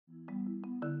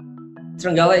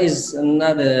Trenggalek is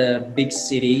another big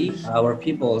city. Our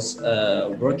peoples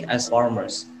work as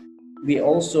farmers. We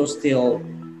also still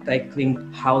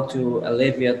tackling how to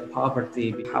alleviate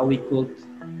poverty, how we could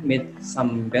make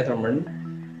some betterment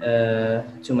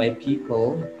to my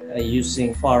people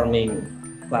using farming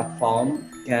platform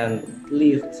can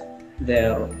lift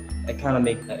their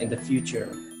economic in the future.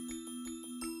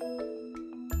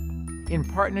 In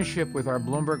partnership with our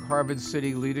Bloomberg Harvard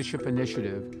City Leadership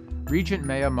Initiative, Regent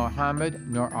Mayor Mochamad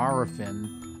Nur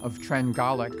Arifin of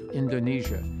Trenggalek,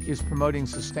 Indonesia, is promoting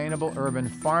sustainable urban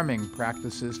farming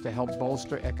practices to help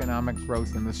bolster economic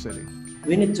growth in the city.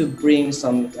 We need to bring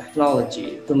some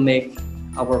technology to make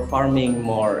our farming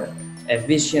more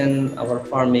efficient, our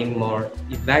farming more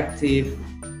effective.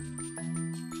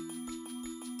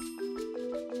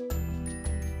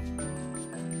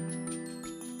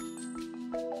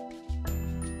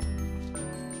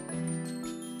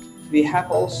 We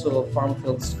have also farm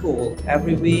field school.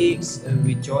 Every week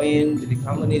we join the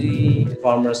community.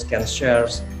 Farmers can share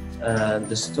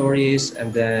the stories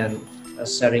and then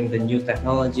sharing the new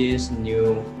technologies,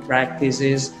 new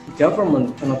practices.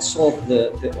 Government cannot solve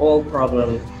the old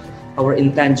problem. Our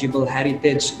intangible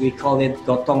heritage, we call it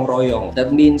gotong royong.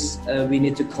 That means we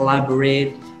need to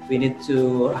collaborate. We need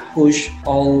to push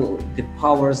all the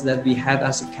powers that we had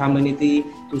as a community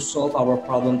to solve our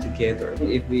problem together.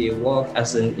 If we work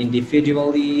as an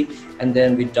individually and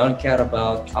then we don't care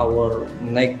about our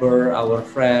neighbor, our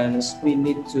friends, we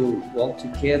need to work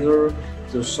together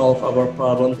to solve our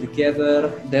problem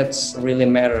together. That's really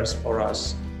matters for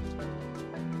us.